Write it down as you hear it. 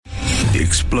The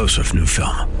explosive new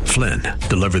film, Flynn,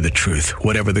 deliver the truth,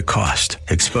 whatever the cost,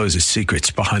 exposes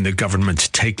secrets behind the government's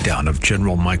takedown of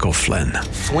General Michael Flynn.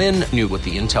 Flynn knew what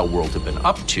the intel world had been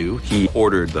up to. He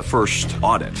ordered the first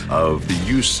audit of the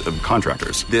use of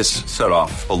contractors. This set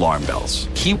off alarm bells.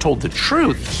 He told the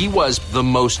truth. He was the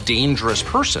most dangerous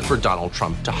person for Donald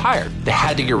Trump to hire. They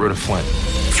had to get rid of Flynn.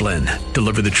 Flynn,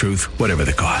 deliver the truth, whatever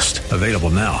the cost. Available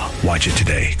now. Watch it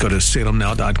today. Go to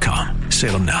salemnow.com.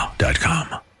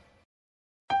 salemnow.com.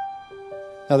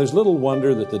 Now, there's little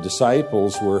wonder that the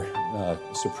disciples were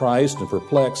surprised and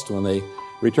perplexed when they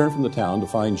returned from the town to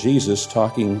find Jesus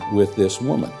talking with this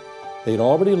woman. They'd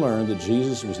already learned that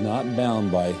Jesus was not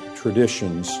bound by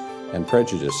traditions and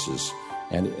prejudices.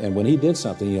 And when he did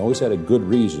something, he always had a good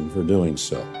reason for doing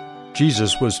so.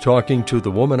 Jesus was talking to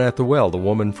the woman at the well, the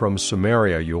woman from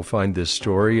Samaria. You'll find this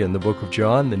story in the book of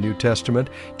John, the New Testament,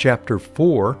 chapter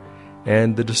 4.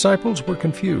 And the disciples were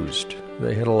confused.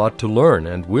 They had a lot to learn,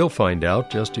 and we'll find out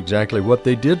just exactly what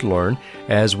they did learn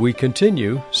as we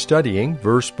continue studying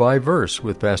verse by verse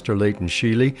with Pastor Leighton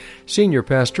Sheely, Senior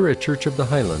Pastor at Church of the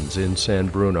Highlands in San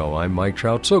Bruno. I'm Mike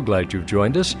Trout. So glad you've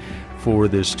joined us for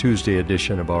this Tuesday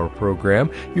edition of our program.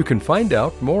 You can find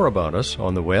out more about us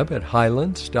on the web at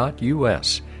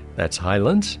highlands.us. That's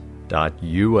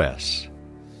highlands.us.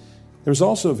 There's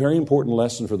also a very important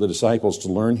lesson for the disciples to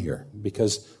learn here,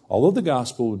 because although the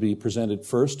gospel would be presented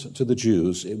first to the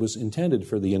Jews, it was intended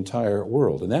for the entire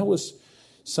world. And that was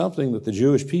something that the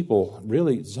Jewish people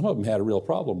really, some of them had a real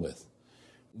problem with.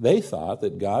 They thought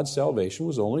that God's salvation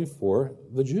was only for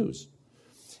the Jews.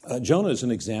 Jonah is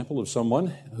an example of someone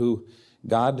who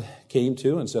God came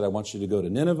to and said, I want you to go to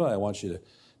Nineveh. I want you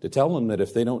to tell them that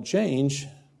if they don't change,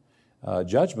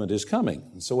 judgment is coming.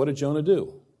 And so what did Jonah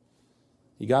do?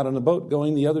 He got on a boat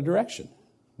going the other direction,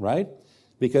 right?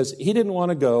 Because he didn't want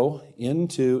to go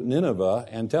into Nineveh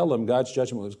and tell them God's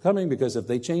judgment was coming, because if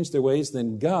they changed their ways,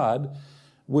 then God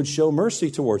would show mercy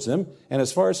towards them. And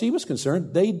as far as he was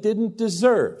concerned, they didn't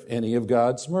deserve any of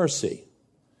God's mercy.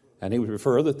 And he would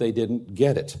prefer that they didn't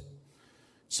get it.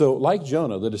 So like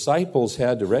Jonah, the disciples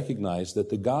had to recognize that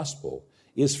the gospel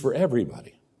is for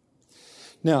everybody.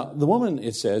 Now, the woman,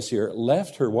 it says here,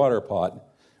 left her water pot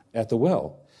at the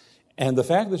well. And the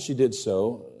fact that she did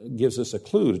so gives us a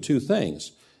clue to two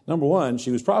things. Number one,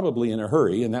 she was probably in a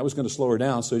hurry, and that was going to slow her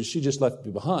down, so she just left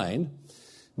me behind.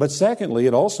 But secondly,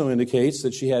 it also indicates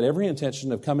that she had every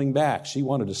intention of coming back. She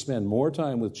wanted to spend more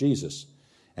time with Jesus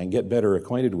and get better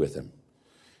acquainted with him.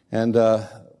 And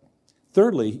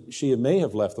thirdly, she may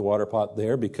have left the water pot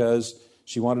there because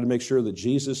she wanted to make sure that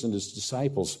Jesus and his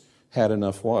disciples had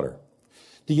enough water.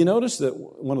 Do you notice that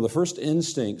one of the first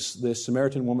instincts this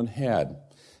Samaritan woman had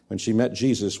when she met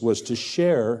Jesus was to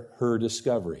share her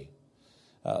discovery?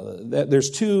 There's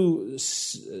two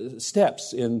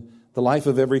steps in the life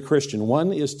of every Christian.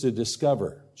 One is to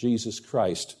discover Jesus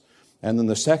Christ, and then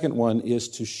the second one is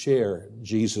to share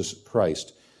Jesus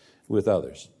Christ with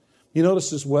others. You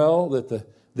notice as well that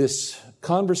this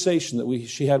conversation that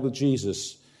she had with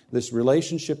Jesus, this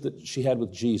relationship that she had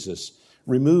with Jesus,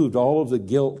 removed all of the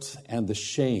guilt and the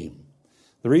shame.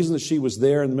 The reason that she was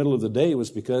there in the middle of the day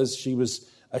was because she was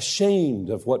ashamed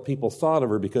of what people thought of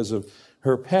her because of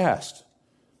her past.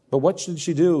 But what did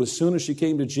she do? As soon as she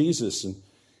came to Jesus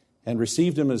and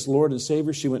received him as Lord and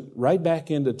Savior, she went right back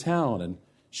into town and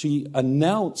she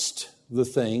announced the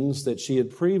things that she had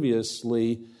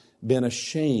previously been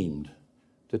ashamed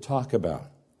to talk about.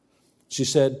 She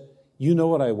said, you know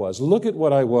what I was. Look at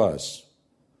what I was.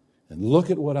 And look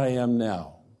at what I am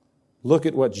now. Look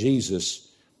at what Jesus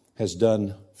has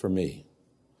done for me.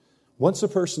 Once a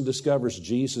person discovers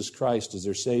Jesus Christ as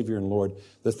their Savior and Lord,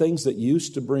 the things that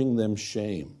used to bring them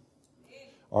shame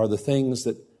are the things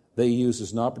that they use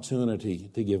as an opportunity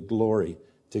to give glory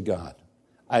to God.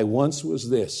 I once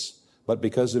was this, but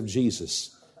because of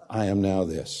Jesus, I am now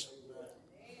this.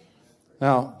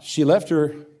 Now, she left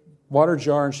her water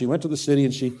jar and she went to the city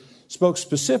and she spoke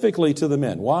specifically to the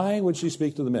men. Why would she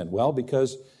speak to the men? Well,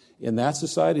 because in that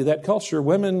society, that culture,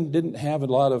 women didn't have a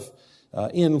lot of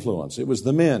influence. It was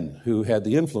the men who had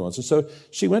the influence. And so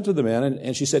she went to the men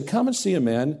and she said, come and see a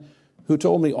man who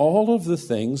told me all of the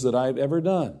things that I've ever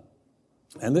done.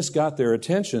 And this got their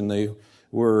attention. They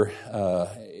were,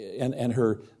 and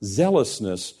her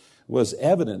zealousness was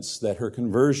evidence that her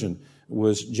conversion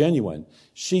was genuine.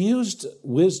 She used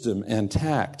wisdom and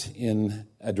tact in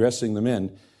addressing the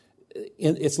men.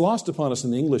 It's lost upon us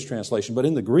in the English translation, but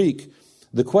in the Greek,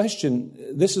 the question,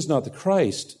 this is not the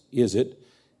Christ, is it,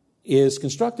 is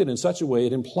constructed in such a way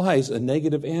it implies a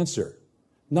negative answer,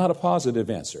 not a positive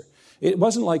answer. It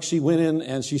wasn't like she went in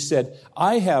and she said,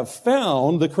 I have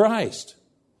found the Christ.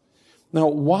 Now,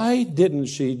 why didn't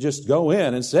she just go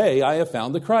in and say, I have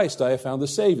found the Christ, I have found the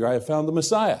Savior, I have found the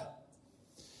Messiah?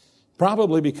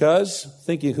 Probably because,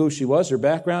 thinking who she was, her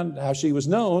background, how she was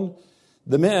known,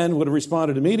 the men would have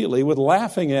responded immediately with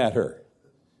laughing at her.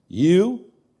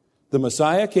 You? The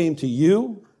Messiah came to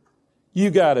you? You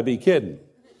got to be kidding.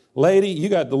 Lady, you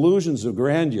got delusions of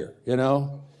grandeur,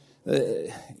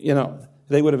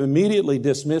 They would have immediately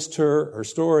dismissed her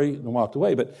story, and walked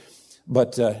away.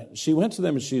 But she went to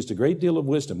them and she used a great deal of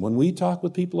wisdom. When we talk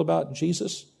with people about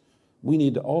Jesus, we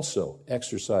need to also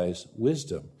exercise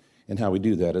wisdom in how we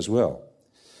do that as well.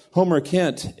 Homer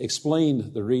Kent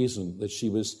explained the reason that she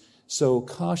was so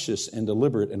cautious and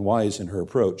deliberate and wise in her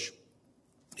approach.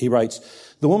 He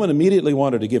writes, the woman immediately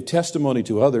wanted to give testimony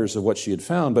to others of what she had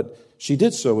found, but she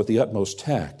did so with the utmost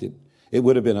tact. It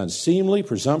would have been unseemly,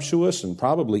 presumptuous, and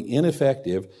probably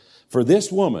ineffective for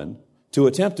this woman to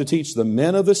attempt to teach the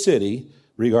men of the city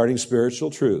regarding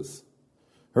spiritual truth.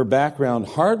 Her background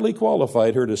hardly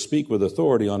qualified her to speak with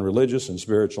authority on religious and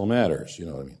spiritual matters. You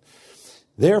know what I mean?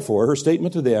 Therefore, her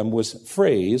statement to them was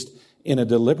phrased in a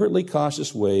deliberately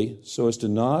cautious way so as to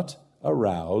not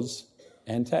arouse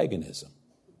antagonism.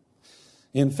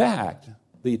 In fact,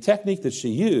 the technique that she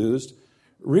used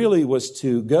really was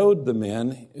to goad the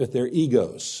men with their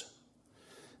egos.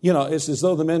 It's as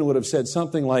though the men would have said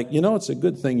something like, it's a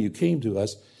good thing you came to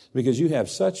us because you have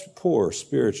such poor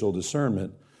spiritual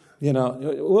discernment.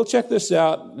 We'll check this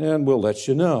out and we'll let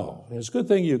you know. It's a good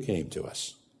thing you came to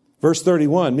us. Verse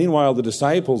 31, meanwhile, the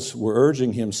disciples were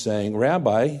urging him, saying,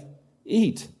 Rabbi,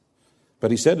 eat.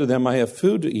 But he said to them, I have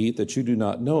food to eat that you do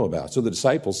not know about. So the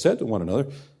disciples said to one another,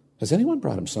 has anyone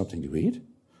brought him something to eat?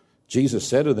 Jesus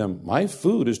said to them, my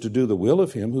food is to do the will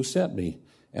of him who sent me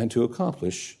and to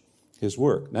accomplish his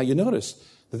work. Now you notice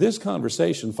that this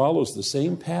conversation follows the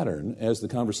same pattern as the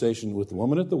conversation with the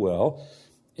woman at the well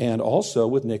and also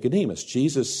with Nicodemus.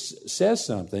 Jesus says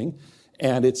something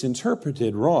and it's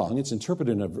interpreted wrong. It's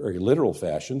interpreted in a very literal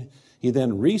fashion. He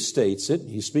then restates it.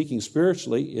 He's speaking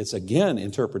spiritually. It's again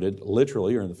interpreted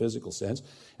literally or in the physical sense.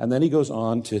 And then he goes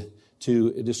on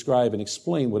to describe and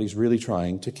explain what he's really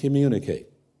trying to communicate.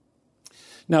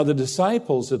 Now, the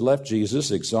disciples had left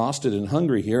Jesus exhausted and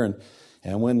hungry here,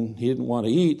 and when he didn't want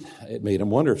to eat, it made him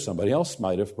wonder if somebody else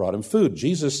might have brought him food.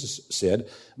 Jesus said,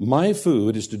 my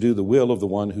food is to do the will of the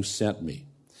one who sent me.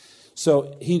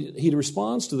 So he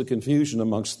responds to the confusion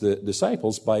amongst the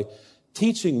disciples by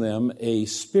teaching them a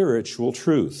spiritual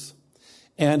truth.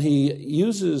 And he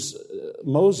uses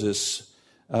Moses'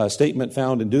 statement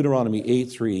found in Deuteronomy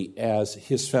 8:3 as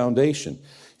his foundation.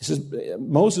 He says,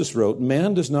 Moses wrote,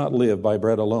 man does not live by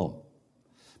bread alone,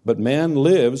 but man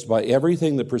lives by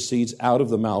everything that proceeds out of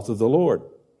the mouth of the Lord.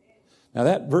 Now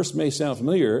that verse may sound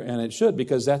familiar, and it should,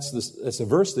 because that's a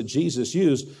verse that Jesus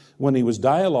used when he was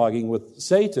dialoguing with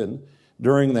Satan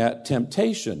during that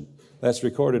temptation. That's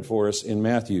recorded for us in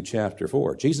Matthew chapter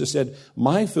 4. Jesus said,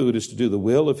 my food is to do the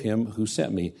will of him who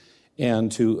sent me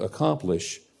and to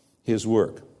accomplish his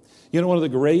work. One of the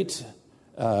great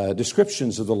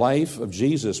descriptions of the life of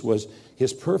Jesus was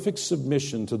his perfect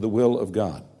submission to the will of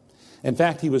God. In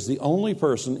fact, he was the only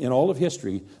person in all of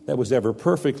history that was ever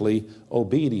perfectly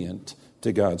obedient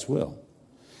to God's will.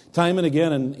 Time and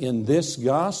again in this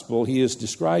gospel, he is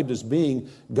described as being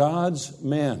God's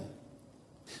man.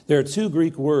 There are two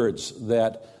Greek words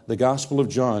that the Gospel of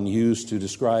John used to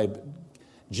describe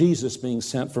Jesus being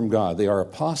sent from God. They are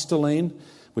apostolane,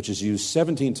 which is used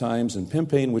 17 times, and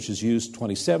pimpane, which is used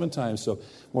 27 times. So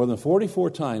more than 44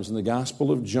 times in the Gospel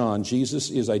of John, Jesus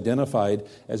is identified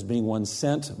as being one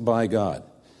sent by God.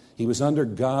 He was under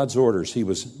God's orders. He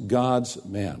was God's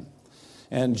man.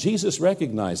 And Jesus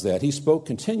recognized that. He spoke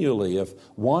continually of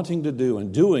wanting to do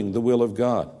and doing the will of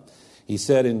God. He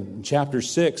said in chapter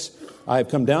 6, I have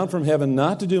come down from heaven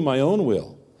not to do my own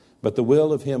will, but the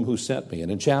will of him who sent me.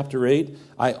 And in chapter 8,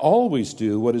 I always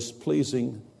do what is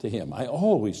pleasing to him. I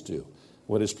always do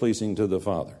what is pleasing to the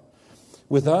Father.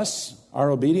 With us,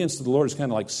 our obedience to the Lord is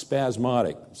kind of like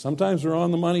spasmodic. Sometimes we're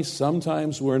on the money,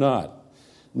 sometimes we're not.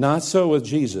 Not so with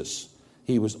Jesus.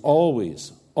 He was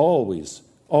always, always,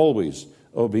 always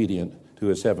obedient to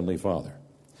his heavenly Father.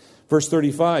 Verse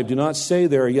 35, do not say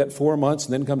there are yet 4 months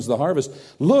and then comes the harvest.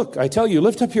 Look, I tell you,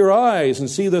 lift up your eyes and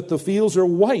see that the fields are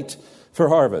white for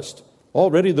harvest.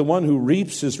 Already the one who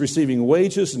reaps is receiving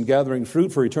wages and gathering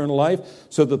fruit for eternal life,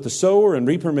 so that the sower and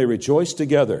reaper may rejoice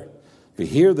together. For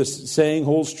here the saying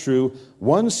holds true,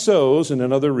 one sows and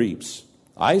another reaps.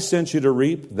 I sent you to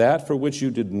reap that for which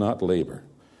you did not labor.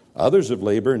 Others have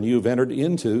labored, and you have entered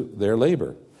into their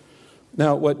labor.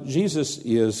 Now, what Jesus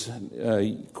is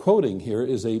quoting here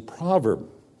is a proverb.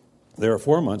 There are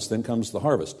 4 months, then comes the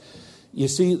harvest. you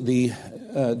see,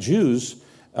 the Jews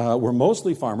were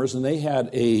mostly farmers, and they had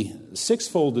a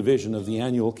six-fold division of the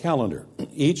annual calendar.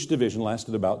 Each division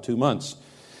lasted about 2 months.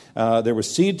 There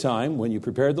was seed time when you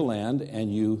prepared the land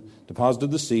and you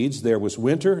deposited the seeds. There was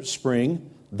winter, spring,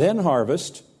 then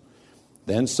harvest,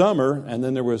 then summer, and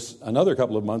then there was another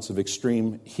couple of months of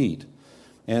extreme heat.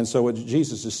 And so what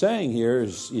Jesus is saying here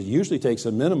is it usually takes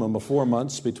a minimum of 4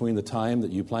 months between the time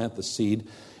that you plant the seed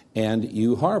and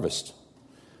you harvest.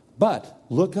 But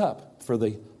look up, for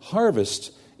the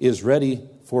harvest is ready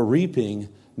for reaping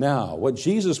now. What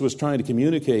Jesus was trying to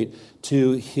communicate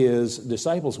to his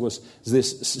disciples was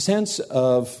this sense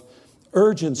of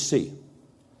urgency,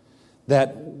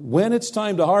 that when it's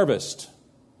time to harvest,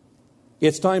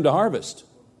 it's time to harvest.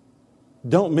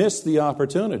 Don't miss the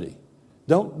opportunity.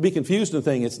 Don't be confused and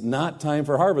think it's not time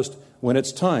for harvest when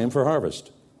it's time for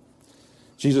harvest.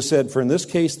 Jesus said, for in this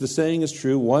case the saying is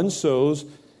true, one sows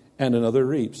and another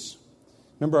reaps.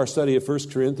 Remember our study of 1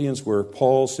 Corinthians where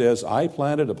Paul says, I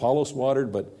planted, Apollos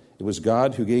watered, but it was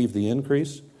God who gave the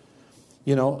increase?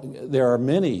 You know, there are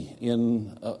many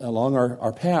along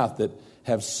our path that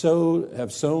have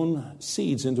sown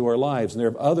seeds into our lives, and there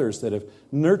are others that have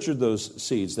nurtured those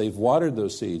seeds. They've watered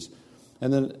those seeds.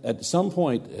 And then at some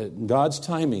point, in God's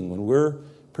timing, when we're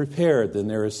prepared, then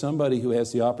there is somebody who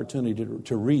has the opportunity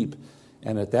to reap.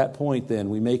 And at that point, then,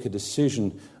 we make a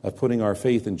decision of putting our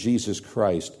faith in Jesus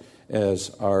Christ as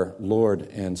our Lord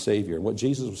and Savior. And what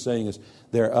Jesus was saying is,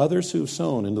 there are others who have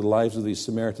sown into the lives of these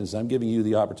Samaritans. I'm giving you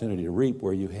the opportunity to reap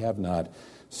where you have not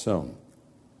sown.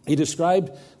 He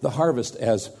described the harvest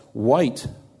as white.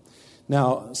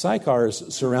 Now, Sychar is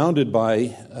surrounded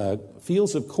by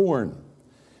fields of corn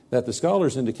that the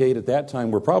scholars indicate at that time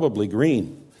were probably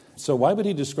green. So why would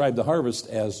he describe the harvest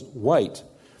as white?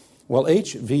 Well,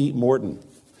 H.V. Morton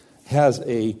has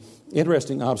an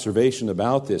interesting observation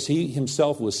about this. He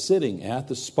himself was sitting at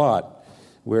the spot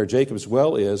where Jacob's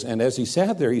well is, and as he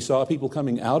sat there, he saw people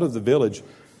coming out of the village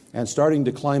and starting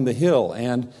to climb the hill.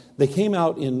 And they came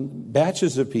out in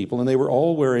batches of people, and they were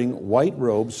all wearing white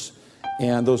robes,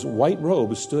 and those white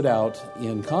robes stood out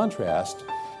in contrast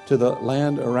to the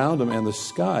land around them and the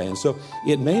sky. And so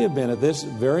it may have been at this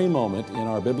very moment in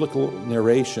our biblical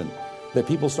narration that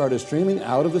people started streaming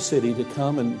out of the city to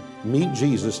come and meet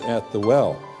Jesus at the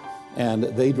well. And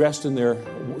they dressed in their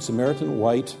Samaritan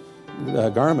white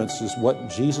garments is what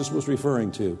Jesus was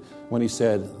referring to when he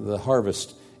said the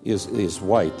harvest is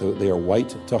white. They are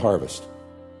white to harvest.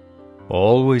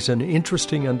 Always an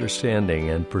interesting understanding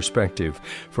and perspective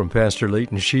from Pastor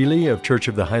Leighton Sheely of Church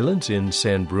of the Highlands in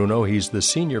San Bruno. He's the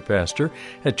senior pastor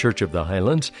at Church of the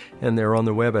Highlands, and they're on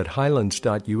the web at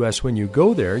highlands.us. When you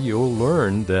go there, you'll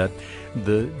learn that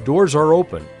the doors are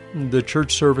open. The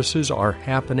church services are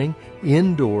happening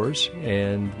indoors,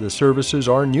 and the services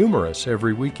are numerous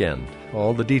every weekend.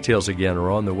 All the details, again,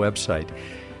 are on the website.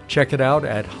 Check it out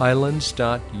at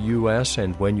highlands.us,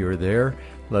 and when you're there,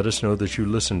 let us know that you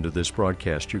listened to this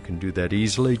broadcast. You can do that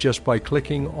easily just by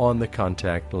clicking on the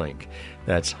contact link.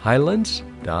 That's highlands.us.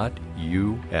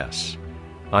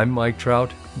 I'm Mike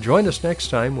Trout. Join us next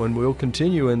time when we'll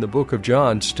continue in the book of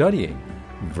John, studying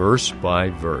verse by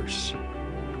verse.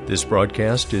 This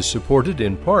broadcast is supported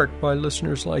in part by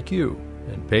listeners like you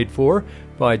and paid for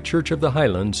by Church of the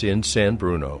Highlands in San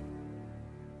Bruno.